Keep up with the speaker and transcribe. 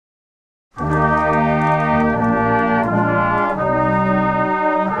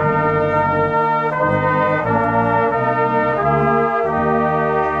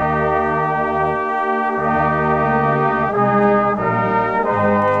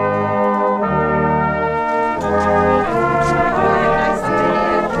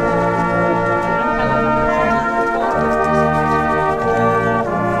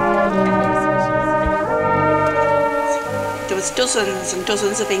dozens and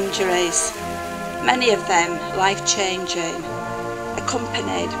dozens of injuries, many of them life-changing,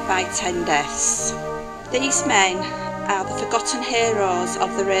 accompanied by 10 deaths. These men are the forgotten heroes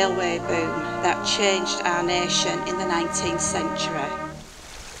of the railway boom that changed our nation in the 19th century.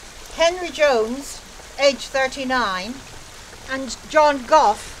 Henry Jones, aged 39, and John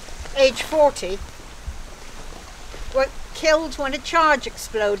Goff, aged 40, were killed when a charge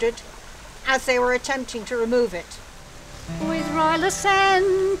exploded as they were attempting to remove it. With royal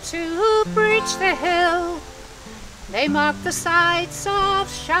assent to breach the hill, they marked the sites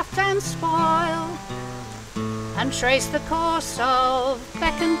of shaft and spoil, and traced the course of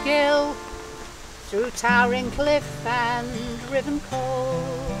beck and gill through towering cliff and riven coal.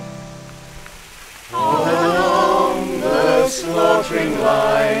 All along the slaughtering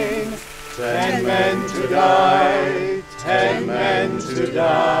line, 10 men to die, 10 men to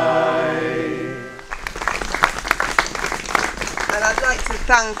die. And I'd like to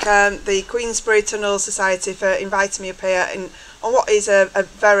thank the Queensbury Tunnel Society for inviting me up here on what is a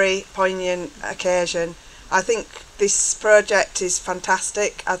very poignant occasion. I think this project is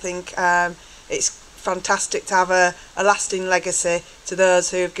fantastic. I think it's fantastic to have a lasting legacy to those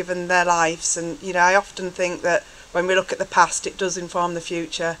who have given their lives, and you know, I often think that when we look at the past it does inform the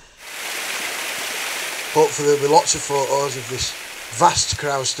future. Hopefully there'll be lots of photos of this vast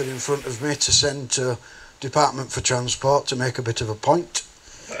crowd stood in front of me to send to Department for Transport to make a bit of a point.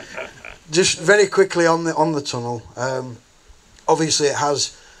 Just very quickly on the tunnel, obviously it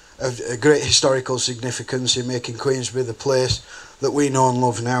has a great historical significance in making Queensbury the place that we know and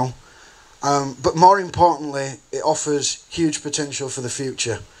love now. But more importantly, it offers huge potential for the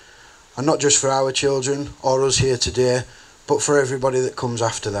future, and not just for our children or us here today, but for everybody that comes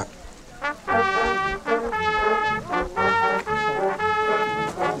after that.